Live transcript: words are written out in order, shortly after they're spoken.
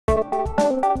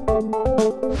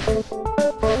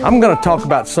I'm going to talk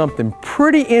about something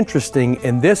pretty interesting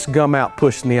in this Gumout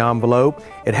pushing the envelope.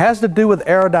 It has to do with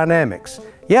aerodynamics.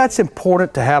 Yeah, it's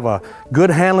important to have a good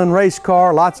handling race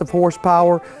car, lots of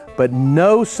horsepower, but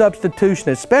no substitution,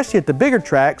 especially at the bigger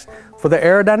tracks, for the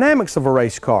aerodynamics of a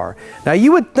race car. Now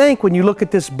you would think when you look at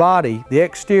this body, the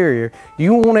exterior,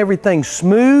 you want everything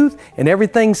smooth and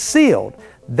everything sealed.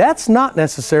 That's not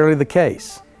necessarily the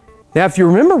case. Now if you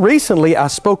remember recently, I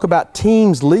spoke about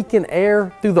teams leaking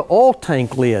air through the oil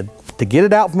tank lid to get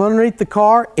it out from underneath the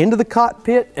car, into the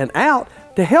cockpit, and out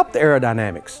to help the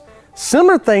aerodynamics.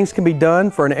 Similar things can be done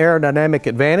for an aerodynamic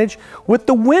advantage with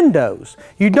the windows.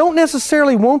 You don't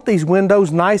necessarily want these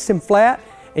windows nice and flat,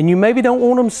 and you maybe don't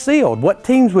want them sealed. What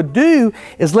teams would do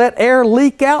is let air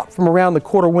leak out from around the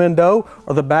quarter window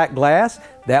or the back glass.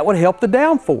 That would help the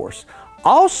downforce.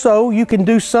 Also, you can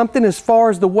do something as far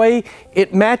as the way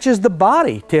it matches the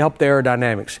body to help the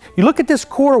aerodynamics. You look at this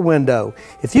quarter window.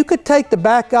 If you could take the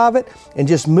back of it and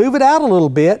just move it out a little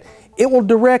bit, it will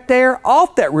direct air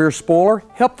off that rear spoiler,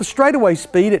 help the straightaway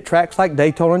speed at tracks like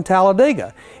Daytona and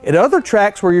Talladega. At other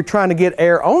tracks where you're trying to get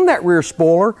air on that rear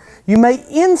spoiler, you may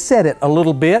inset it a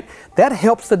little bit. That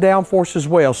helps the downforce as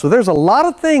well. So there's a lot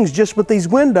of things just with these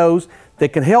windows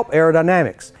that can help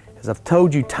aerodynamics. As I've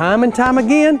told you time and time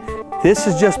again, this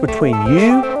is just between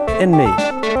you and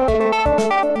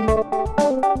me.